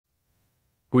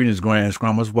Greetings, Grand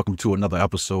Scrummers. Welcome to another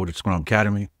episode of Scrum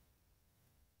Academy.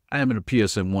 I am in a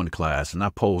PSM1 class, and I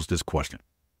posed this question.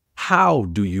 How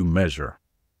do you measure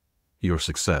your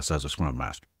success as a Scrum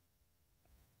Master?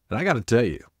 And I got to tell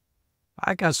you,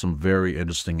 I got some very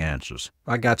interesting answers.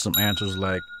 I got some answers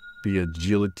like the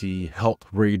agility health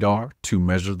radar to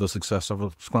measure the success of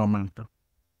a Scrum Master.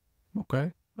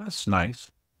 Okay, that's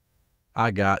nice.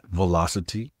 I got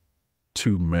velocity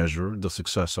to measure the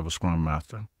success of a Scrum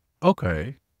Master.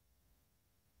 Okay.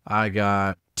 I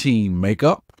got team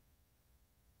makeup.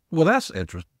 Well, that's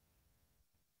interesting.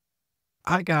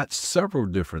 I got several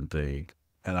different things,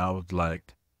 and I was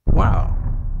like, wow,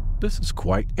 this is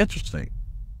quite interesting.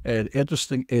 And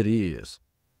interesting it is.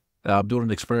 Now, I'm doing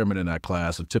an experiment in that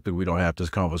class, and typically we don't have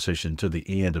this conversation to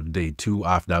the end of day 2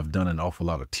 after I've done an awful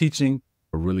lot of teaching,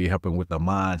 really helping with the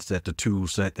mindset, the tool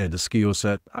set, and the skill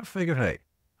set. I figured, hey,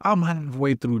 I'm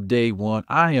halfway through day 1.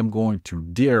 I am going to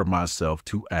dare myself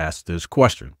to ask this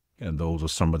question. And those are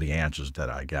some of the answers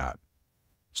that I got.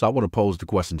 So I want to pose the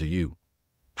question to you.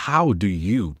 How do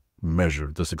you measure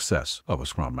the success of a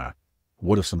Scrum Master?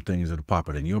 What are some things that are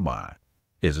popping in your mind?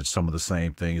 Is it some of the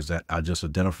same things that I just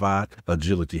identified?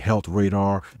 Agility, health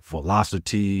radar,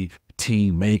 velocity,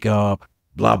 team makeup,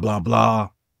 blah, blah, blah.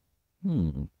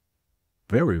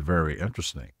 Very, very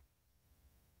interesting.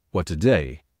 Well,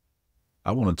 today,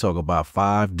 I want to talk about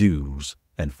 5 do's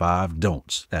and 5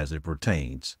 don'ts as it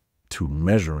pertains to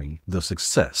measuring the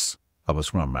success of a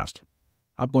Scrum Master.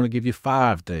 I'm going to give you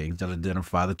 5 things that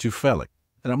identify that you're failing.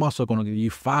 And I'm also going to give you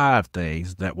 5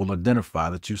 things that will identify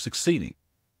that you're succeeding.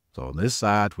 So on this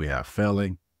side, we have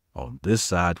failing. On this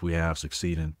side, we have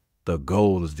succeeding. The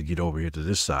goal is to get over here to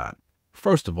this side.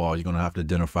 First of all, you're going to have to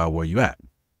identify where you're at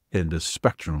in the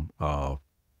spectrum of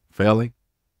failing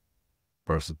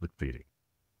versus succeeding.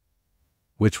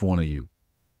 Which one are you?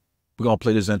 We're going to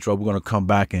play this intro. We're going to come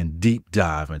back and deep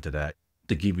dive into that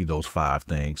to give you those 5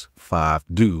 things, 5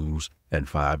 do's and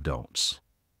 5 don'ts.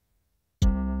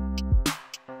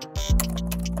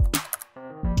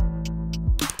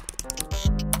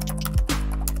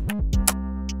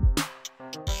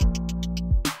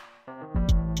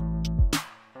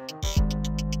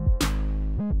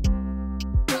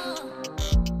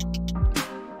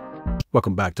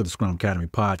 Welcome back to the Scrum Academy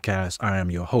podcast. I am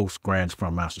your host, Grand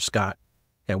Scrum Master Scott,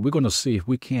 and we're going to see if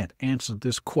we can't answer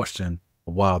this question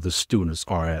while the students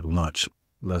are at lunch.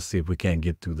 Let's see if we can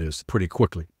get through this pretty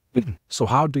quickly. So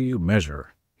how do you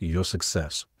measure your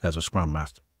success as a Scrum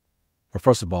Master? Well,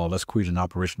 first of all, let's create an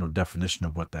operational definition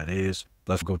of what that is.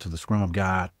 Let's go to the Scrum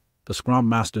Guide. The Scrum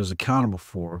Master is accountable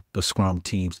for the Scrum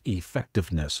team's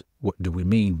effectiveness. What do we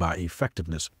mean by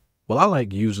effectiveness? Well, I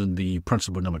like using the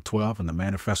principle number 12 in the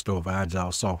Manifesto of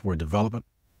Agile Software Development.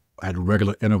 At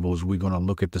regular intervals, we're going to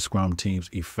look at the Scrum team's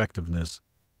effectiveness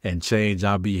and change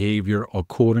our behavior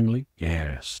accordingly.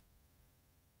 Yes.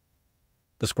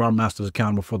 The Scrum Master is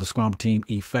accountable for the Scrum team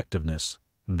effectiveness.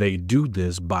 They do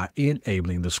this by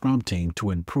enabling the Scrum team to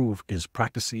improve its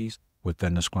practices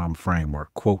within the Scrum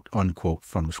framework, quote unquote,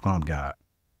 from the Scrum Guide.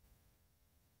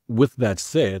 With that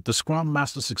said, the Scrum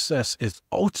Master's success is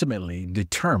ultimately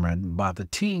determined by the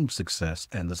team's success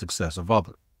and the success of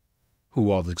others.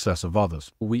 Who are the success of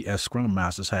others? We as Scrum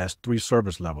Masters has 3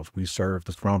 service levels. We serve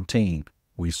the Scrum team,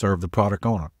 we serve the product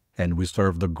owner, and we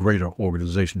serve the greater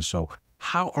organization. So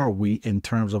how are we in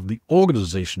terms of the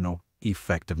organizational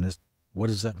effectiveness? What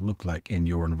does that look like in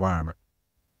your environment?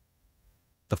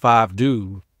 The 5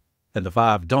 do's and the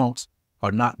 5 don'ts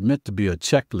are not meant to be a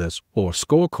checklist or a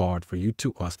scorecard for you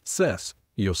to assess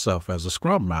yourself as a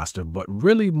Scrum Master, but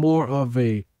really more of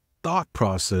a thought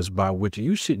process by which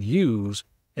you should use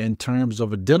in terms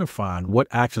of identifying what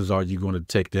actions are you going to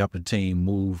take to help the team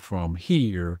move from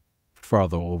here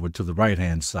further over to the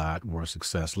right-hand side where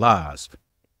success lies.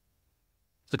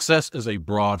 Success is a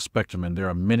broad spectrum, and there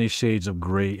are many shades of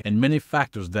gray and many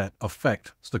factors that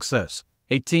affect success.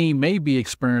 A team may be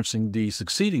experiencing the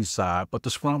succeeding side, but the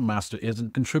Scrum Master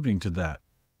isn't contributing to that.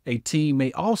 A team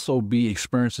may also be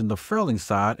experiencing the failing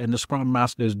side, and the Scrum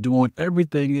Master is doing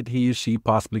everything that he or she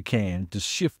possibly can to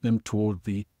shift them toward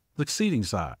the succeeding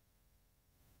side.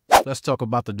 Let's talk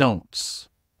about the don'ts.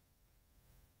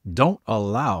 Don't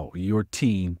allow your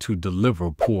team to deliver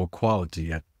poor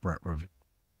quality at sprint review.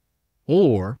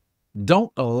 Or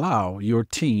don't allow your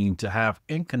team to have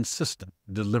inconsistent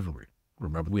delivery.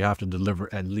 Remember, we have to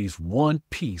deliver at least one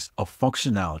piece of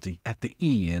functionality at the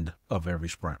end of every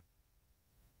sprint.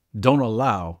 Don't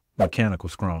allow mechanical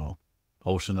Scrum.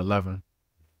 Ocean 11,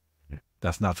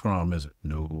 that's not Scrum, is it?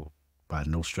 No, by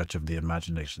no stretch of the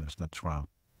imagination, that's not Scrum.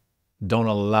 Don't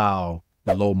allow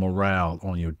low morale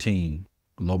on your team.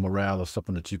 Low morale is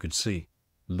something that you can see.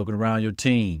 Looking around your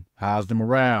team, how's the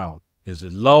morale? Is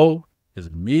it low? Is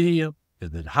it medium?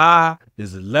 Is it high?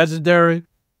 Is it legendary?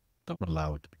 Don't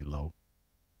allow it to be low.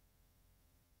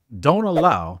 Don't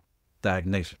allow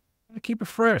stagnation. Keep it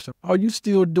fresh. Are you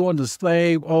still doing the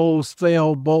same old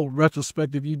sailboat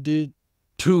retrospective you did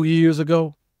 2 years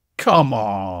ago? Come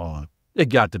on. You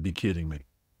got to be kidding me.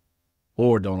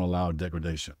 Or don't allow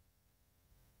degradation.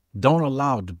 Don't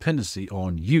allow dependency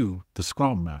on you, the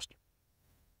Scrum Master.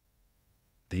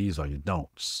 These are your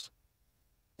don'ts.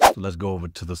 So let's go over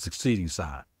to the succeeding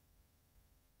side.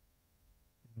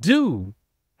 Do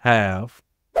have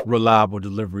reliable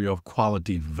delivery of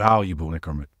quality, valuable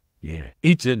increment. Yeah,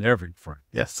 each and every frame.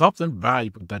 Yeah, something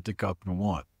valuable that the customer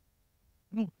wants.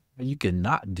 You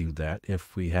cannot do that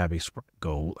if we have a sprint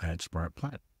goal at sprint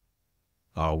planning.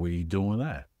 Are we doing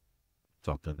that?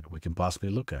 Something that we can possibly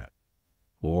look at.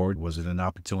 Or was it an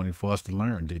opportunity for us to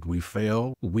learn? Did we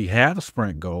fail? We had a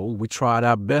sprint goal. We tried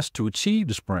our best to achieve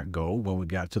the sprint goal when we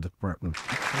got to the sprint.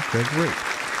 Okay, great.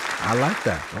 I like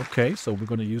that. Okay, so we're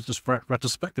going to use the sprint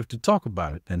retrospective to talk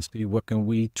about it and see what can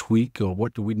we tweak or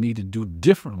what do we need to do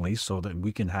differently so that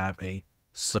we can have a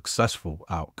successful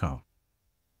outcome.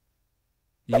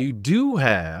 You do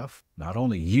have, not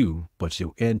only you, but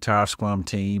your entire Scrum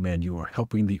team, and you are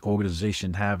helping the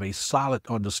organization have a solid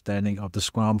understanding of the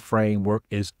Scrum framework,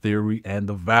 its theory, and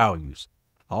the values.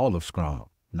 All of Scrum,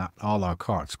 not a la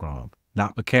carte Scrum,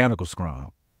 not mechanical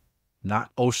Scrum,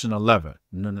 not Ocean 11.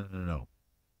 No.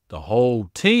 The whole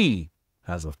team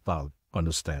has a solid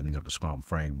understanding of the Scrum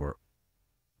framework,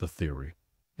 the theory,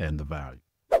 and the value.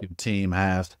 Your team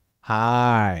has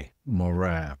high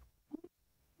morale.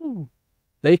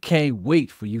 They can't wait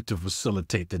for you to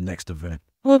facilitate the next event.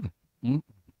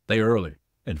 They early,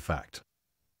 in fact.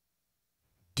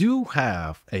 Do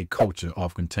have a culture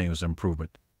of continuous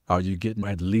improvement. Are you getting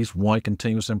at least one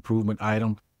continuous improvement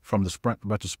item from the sprint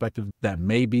retrospective that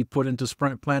may be put into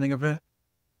sprint planning event?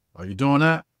 Are you doing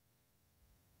that?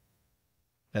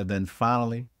 And then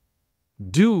finally,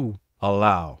 do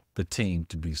allow the team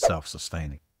to be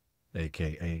self-sustaining,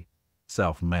 aka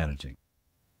self-managing.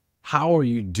 How are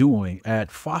you doing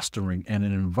at fostering an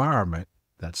environment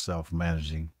that's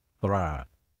self-managing thrive?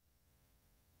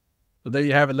 So there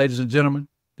you have it, ladies and gentlemen.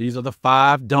 These are the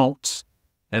 5 don'ts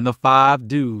and the 5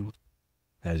 do's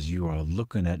as you are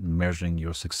looking at measuring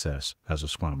your success as a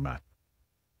Scrum Master.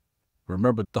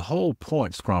 Remember, the whole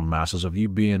point, Scrum Masters, of you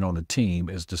being on the team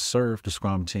is to serve the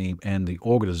Scrum team and the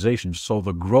organization. So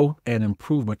the growth and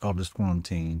improvement of the Scrum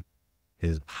team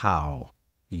is how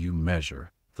you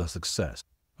measure the success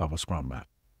of a Scrum Master.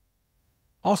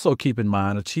 Also keep in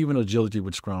mind, achieving agility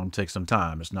with Scrum takes some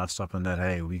time. It's not something that,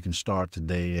 hey, we can start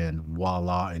today and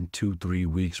voila, in 2-3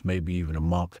 weeks, maybe even a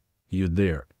month, you're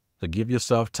there. So give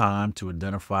yourself time to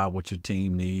identify what your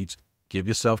team needs. Give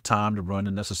yourself time to run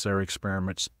the necessary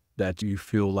experiments that you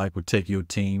feel like would take your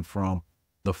team from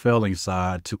the failing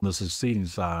side to the succeeding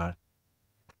side.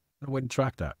 Go ahead and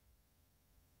track that.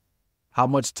 How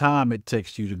much time it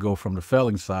takes you to go from the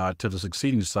failing side to the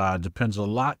succeeding side depends a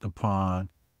lot upon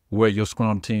where your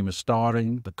Scrum team is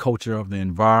starting, the culture of the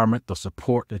environment, the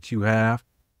support that you have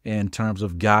in terms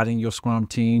of guiding your Scrum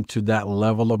team to that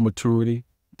level of maturity,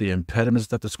 the impediments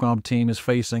that the Scrum team is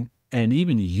facing, and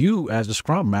even you as a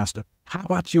Scrum Master. How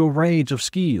about your range of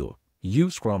skill? You,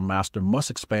 Scrum Master, must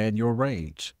expand your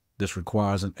range. This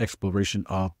requires an exploration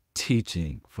of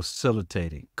teaching,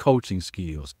 facilitating, coaching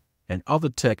skills, and other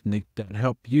techniques that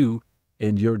help you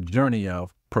in your journey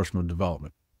of personal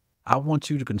development. I want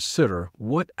you to consider,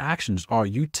 what actions are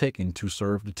you taking to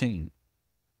serve the team?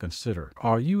 Consider,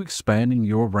 are you expanding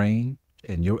your range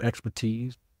and your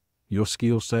expertise, your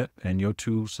skill set and your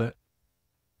tool set?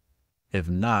 If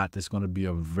not, it's going to be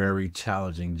a very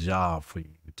challenging job for you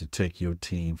to take your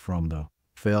team from the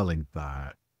failing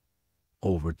side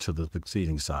over to the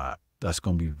succeeding side. That's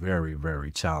going to be very,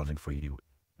 very challenging for you,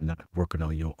 not working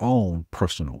on your own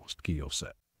personal skill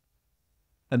set.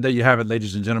 And there you have it,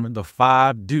 ladies and gentlemen, the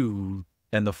 5 do's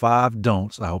and the 5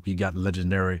 don'ts. I hope you got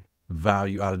legendary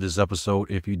value out of this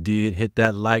episode. If you did, hit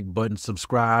that like button,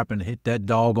 subscribe, and hit that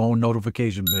doggone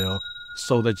notification bell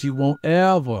so that you won't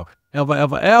ever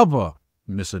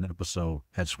miss an episode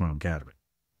at Scrum Academy.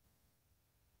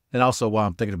 And also, while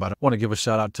I'm thinking about it, I want to give a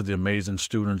shout out to the amazing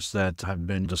students that have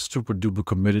been just super duper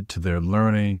committed to their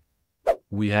learning.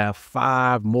 We have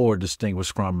 5 more distinguished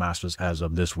Scrum Masters as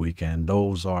of this week, and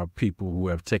those are people who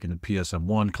have taken the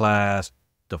PSM1 class,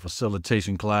 the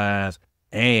facilitation class,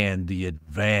 and the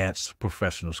advanced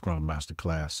professional Scrum Master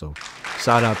class. So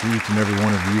shout out to each and every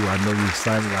one of you. I know you're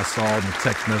excited. I saw in the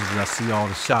text messages. I see all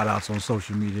the shout outs on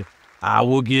social media. I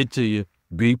will get to you.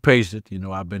 Be patient. You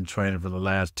know, I've been training for the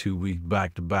last 2 weeks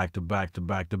back to back to back to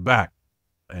back to back.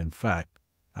 In fact,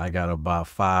 I got about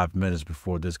 5 minutes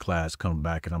before this class come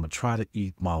back, and I'm going to try to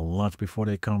eat my lunch before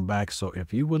they come back. So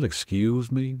if you will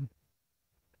excuse me,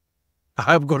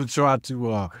 I'm going to try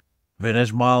to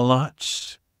finish my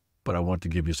lunch. But I want to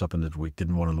give you something this week.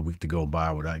 Didn't want the week to go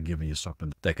by without giving you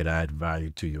something that could add value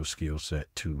to your skill set,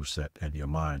 tool set, and your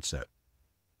mindset.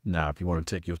 Now, if you want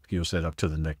to take your skill set up to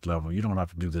the next level, you don't have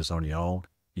to do this on your own.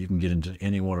 You can get into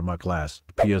any one of my classes,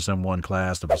 the PSM1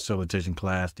 class, the facilitation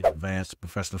class, the advanced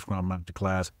professional Scrum Master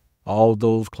class. All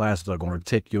those classes are going to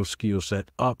take your skill set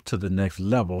up to the next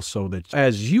level so that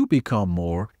as you become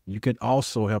more, you can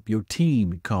also help your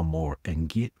team become more and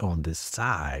get on this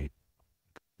side,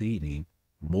 leading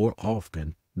more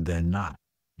often than not.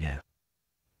 Yeah.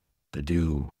 The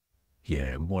do.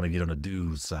 Yeah, we want to get on the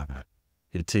do side.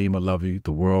 Your team will love you.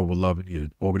 The world will love you. Your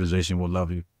organization will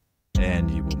love you. And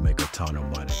you will make a ton of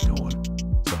money doing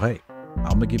it. So, hey,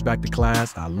 I'm going to get back to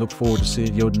class. I look forward to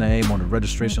seeing your name on the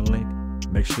registration link.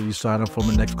 Make sure you sign up for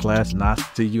my next class and I'll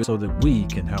see you so that we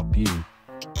can help you.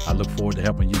 I look forward to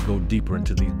helping you go deeper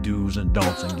into these do's and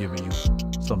don'ts and giving you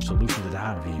some solutions that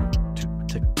I view to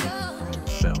protect people from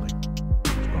failing.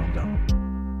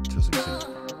 To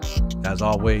succeed. As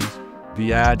always,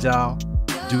 be agile,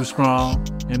 do Scrum,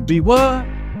 and be what?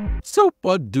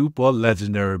 Super duper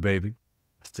legendary, baby.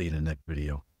 See you in the next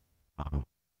video.